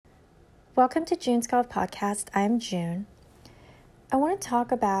Welcome to June's Golf Podcast. I'm June. I want to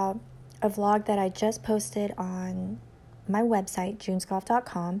talk about a vlog that I just posted on my website,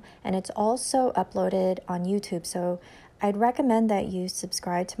 junesgolf.com, and it's also uploaded on YouTube. So I'd recommend that you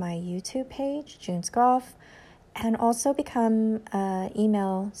subscribe to my YouTube page, June's Golf, and also become an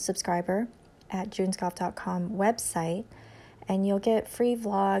email subscriber at junesgolf.com website, and you'll get free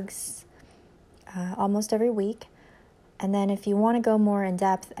vlogs almost every week. And then if you want to go more in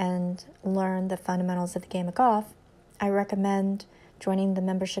depth and learn the fundamentals of the game of golf, I recommend joining the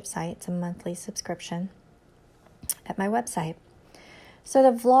membership site. It's a monthly subscription at my website. So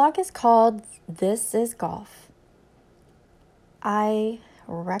the vlog is called This is Golf. I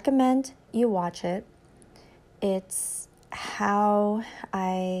recommend you watch it. It's how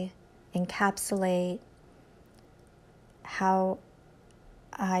I encapsulate how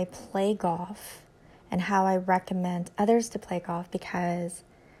I play golf and how I recommend others to play golf, because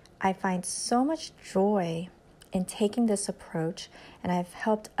I find so much joy in taking this approach, and I've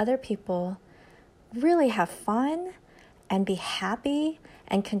helped other people really have fun and be happy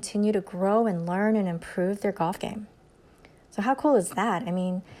and continue to grow and learn and improve their golf game. So how cool is that? I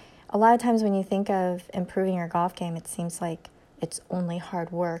mean, a lot of times when you think of improving your golf game, it seems like it's only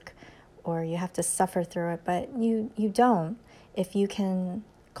hard work or you have to suffer through it, but you don't. If you can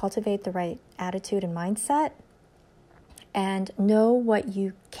cultivate the right attitude and mindset and know what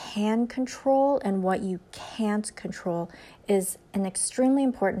you can control and what you can't control is an extremely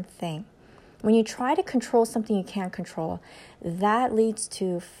important thing. When you try to control something you can't control, that leads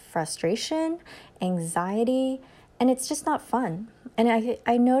to frustration, anxiety, and it's just not fun. And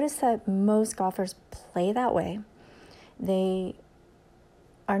I notice that most golfers play that way. They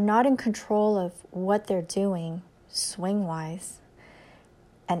are not in control of what they're doing swing-wise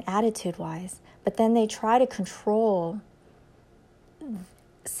and attitude-wise, but then they try to control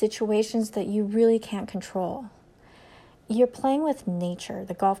situations that you really can't control. You're playing with nature.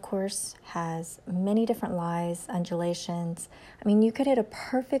 The golf course has many different lies, undulations. I mean, you could hit a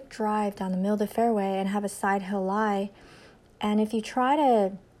perfect drive down the middle of the fairway and have a side hill lie, and if you try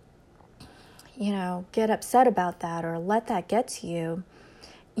to, get upset about that or let that get to you,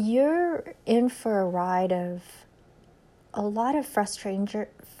 you're in for a ride of a lot of frustration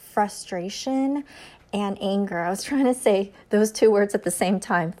and anger. I was trying to say those two words at the same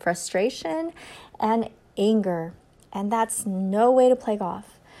time, frustration and anger. And that's no way to play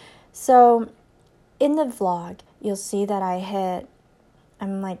golf. So in the vlog, you'll see that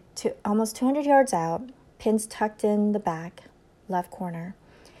I'm like almost 200 yards out, pins tucked in the back, left corner.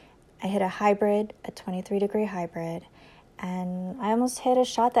 I hit a hybrid, a 23-degree hybrid, and I almost hit a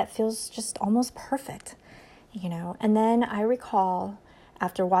shot that feels just almost perfect. And then I recall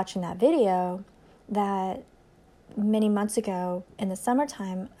after watching that video that many months ago in the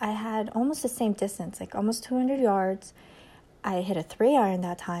summertime, I had almost the same distance, like almost 200 yards. I hit a 3-iron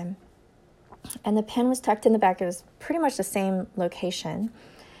that time, and the pin was tucked in the back. It was pretty much the same location,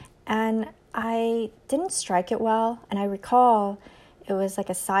 and I didn't strike it well, and I recall it was like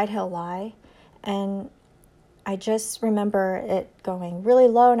a side hill lie, and I just remember it going really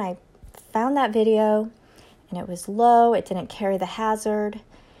low, and I found that video, and it was low, it didn't carry the hazard,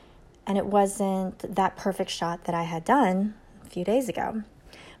 and it wasn't that perfect shot that I had done a few days ago.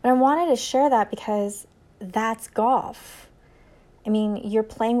 But I wanted to share that because that's golf. I mean, you're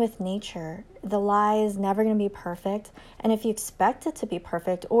playing with nature. The lie is never going to be perfect, and if you expect it to be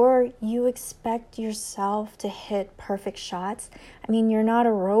perfect, or you expect yourself to hit perfect shots, I mean, you're not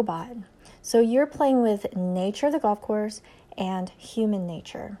a robot. So you're playing with nature, the golf course, and human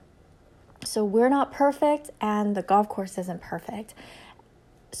nature. So we're not perfect, and the golf course isn't perfect.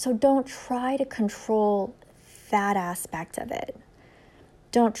 So don't try to control that aspect of it.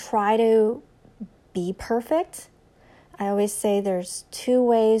 Don't try to be perfect. I always say there's two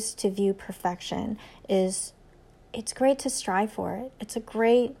ways to view perfection. It's great to strive for it. It's a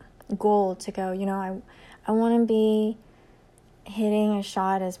great goal to go, I want to be hitting a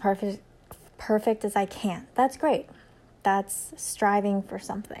shot as perfect as I can. That's great. That's striving for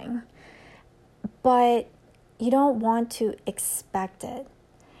something. But you don't want to expect it.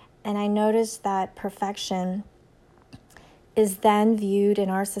 And I noticed that perfection is then viewed in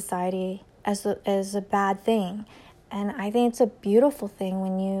our society as a bad thing. And I think it's a beautiful thing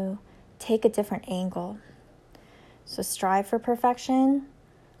when you take a different angle. So strive for perfection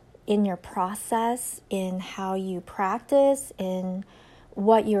in your process, in how you practice, in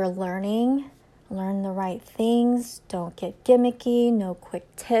what you're learning. Learn the right things. Don't get gimmicky. No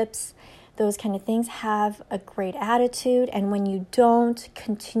quick tips. Those kind of things. Have a great attitude. And when you don't,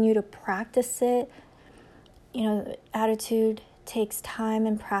 continue to practice it. Attitude takes time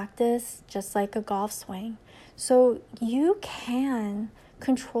and practice, just like a golf swing. So you can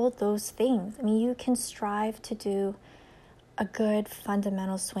control those things. I mean, you can strive to do a good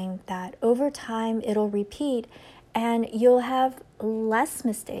fundamental swing that over time it'll repeat and you'll have less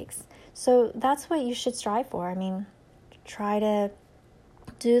mistakes. So that's what you should strive for. I mean, try to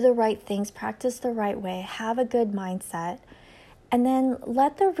do the right things, practice the right way, have a good mindset, and then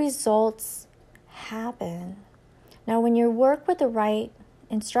let the results happen. Now, when you work with the right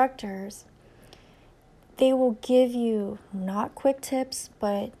instructors, they will give you not quick tips,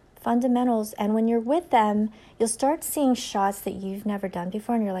 but fundamentals. And when you're with them, you'll start seeing shots that you've never done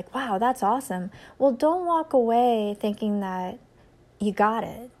before, and you're like, wow, that's awesome. Well, don't walk away thinking that you got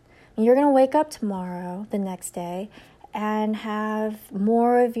it. You're going to wake up tomorrow, the next day, and have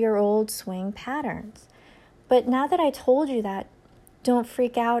more of your old swing patterns. But now that I told you that, don't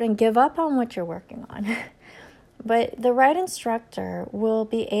freak out and give up on what you're working on. But the right instructor will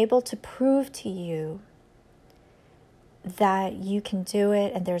be able to prove to you that you can do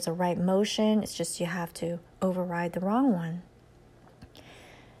it and there's a right motion. It's just you have to override the wrong one.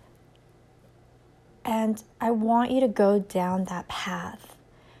 And I want you to go down that path.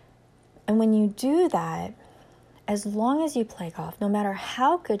 And when you do that, as long as you play golf, no matter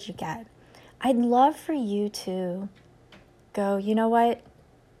how good you get, I'd love for you to go, you know what?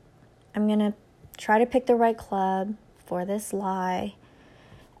 I'm going to try to pick the right club for this lie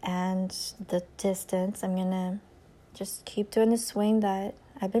and the distance. I'm going to just keep doing the swing that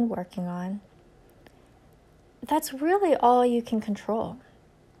I've been working on. That's really all you can control.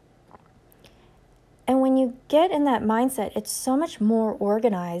 And when you get in that mindset, it's so much more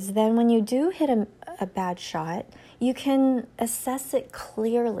organized. Then when you do hit a bad shot, you can assess it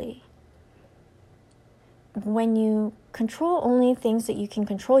clearly. When you control only things that you can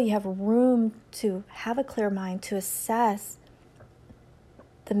control, you have room to have a clear mind to assess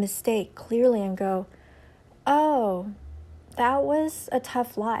the mistake clearly and go, oh, that was a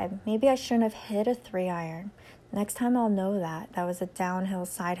tough lie. Maybe I shouldn't have hit a 3-iron. Next time I'll know that was a downhill,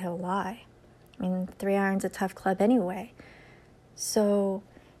 side hill lie. I mean, 3-iron's a tough club anyway. So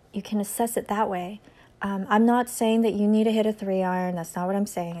you can assess it that way. I'm not saying that you need to hit a 3-iron. That's not what I'm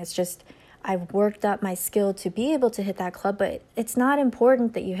saying. It's just I've worked up my skill to be able to hit that club, but it's not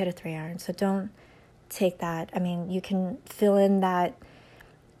important that you hit a 3-iron. So don't take that. I mean, you can fill in that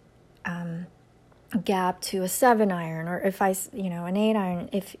gap to a 7-iron, or if an 8-iron.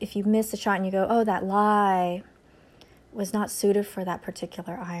 If you miss a shot and you go, oh, that lie was not suited for that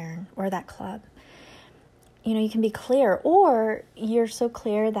particular iron or that club. You can be clear, or you're so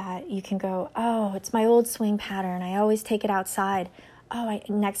clear that you can go, oh, it's my old swing pattern. I always take it outside.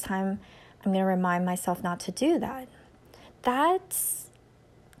 Next time I'm going to remind myself not to do that. That's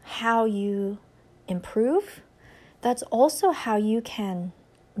how you improve. That's also how you can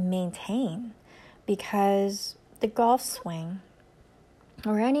maintain, because the golf swing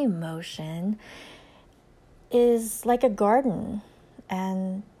or any motion is like a garden,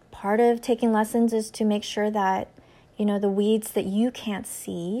 and part of taking lessons is to make sure that the weeds that you can't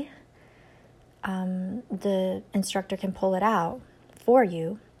see, the instructor can pull it out for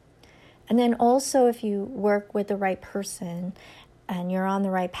you. And then also, if you work with the right person and you're on the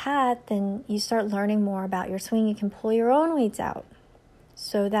right path, then you start learning more about your swing. You can pull your own weeds out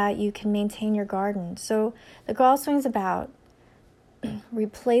so that you can maintain your garden. So the golf swing is about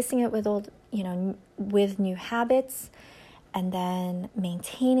replacing it with with new habits, and then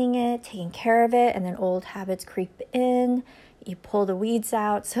maintaining it, taking care of it, and then old habits creep in. You pull the weeds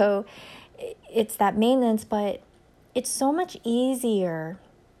out. So it's that maintenance, but it's so much easier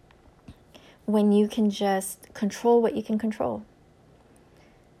when you can just control what you can control.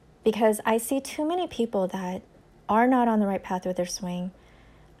 Because I see too many people that are not on the right path with their swing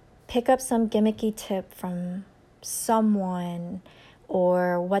pick up some gimmicky tip from someone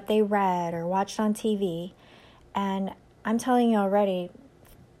or what they read or watched on TV. And I'm telling you already,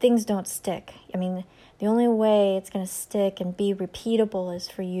 things don't stick. I mean, the only way it's going to stick and be repeatable is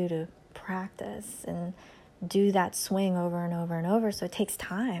for you to practice and do that swing over and over and over. So it takes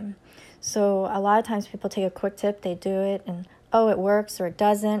time. So a lot of times people take a quick tip, they do it, and it works or it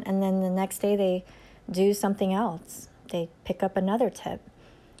doesn't. And then the next day they do something else. They pick up another tip.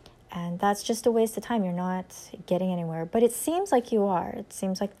 And that's just a waste of time. You're not getting anywhere. But it seems like you are. It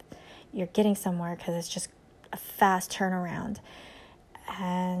seems like you're getting somewhere because it's just a fast turnaround.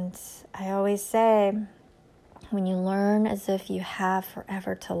 And I always say, when you learn as if you have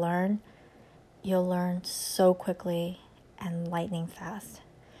forever to learn, you'll learn so quickly and lightning fast.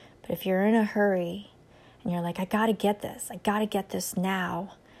 But if you're in a hurry and you're like, I got to get this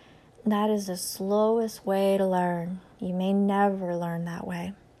now, that is the slowest way to learn. You may never learn that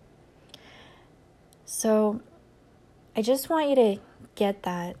way. So I just want you to get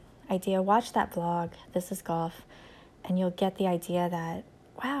that idea. Watch that vlog, This is Golf, and you'll get the idea that,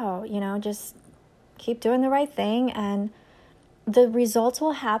 wow, just keep doing the right thing and the results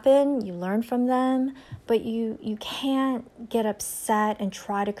will happen. You learn from them, but you can't get upset and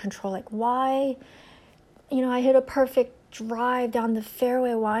try to control, like, why, I hit a perfect drive down the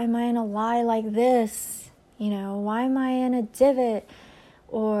fairway. Why am I in a lie like this? Why am I in a divot?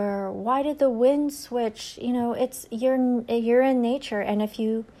 Or why did the wind switch? You're in nature, and if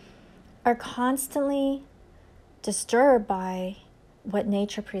you are constantly disturbed by what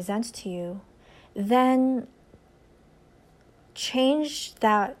nature presents to you, then change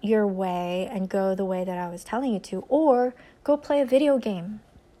that your way and go the way that I was telling you to, or go play a video game,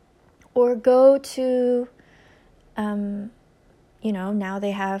 or go to, now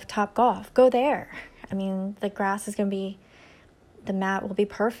they have Top Golf. Go there. I mean, the grass is going to be, the mat will be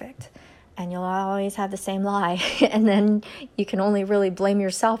perfect, and you'll always have the same lie, and then you can only really blame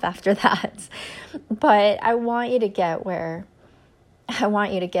yourself after that. But I want you to get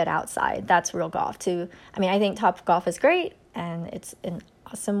outside. That's real golf too. I mean, I think Top Golf is great, and it's an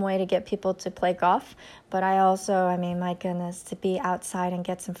awesome way to get people to play golf. But I also, my goodness, to be outside and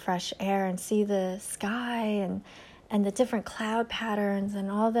get some fresh air and see the sky and the different cloud patterns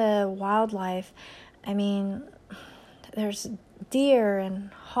and all the wildlife. There's deer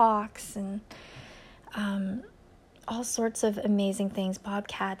and hawks and all sorts of amazing things,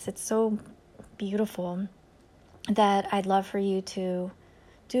 bobcats. It's so beautiful that I'd love for you to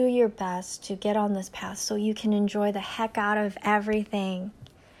do your best to get on this path so you can enjoy the heck out of everything.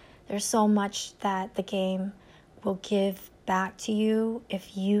 There's so much that the game will give back to you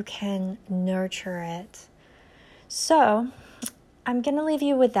if you can nurture it. So I'm going to leave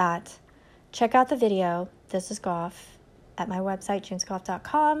you with that. Check out the video, This is Golf, at my website,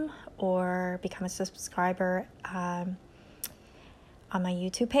 junesgolf.com, or become a subscriber on my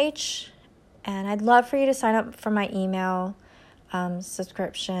YouTube page. And I'd love for you to sign up for my email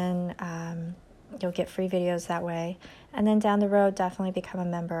subscription. You'll get free videos that way. And then down the road, definitely become a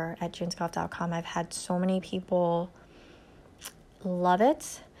member at junesgolf.com. I've had so many people love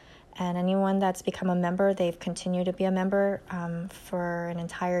it. And anyone that's become a member, they've continued to be a member for an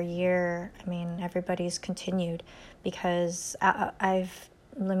entire year. Everybody's continued because let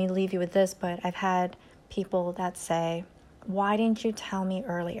me leave you with this, but I've had people that say, why didn't you tell me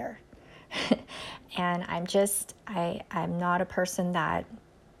earlier? And I'm not a person that,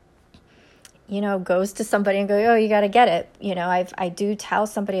 goes to somebody and go, oh, you got to get it. I do tell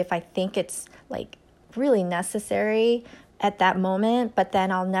somebody if I think it's like really necessary at that moment, but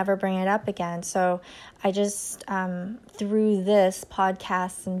then I'll never bring it up again. So I just, through this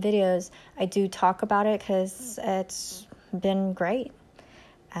podcast and videos, I do talk about it because it's been great.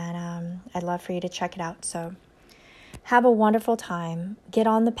 And I'd love for you to check it out. So have a wonderful time. Get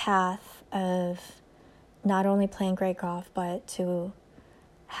on the path of not only playing great golf, but to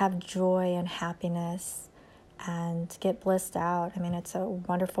have joy and happiness and get blissed out. It's a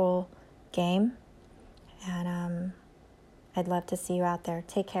wonderful game. And I'd love to see you out there.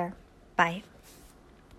 Take care. Bye.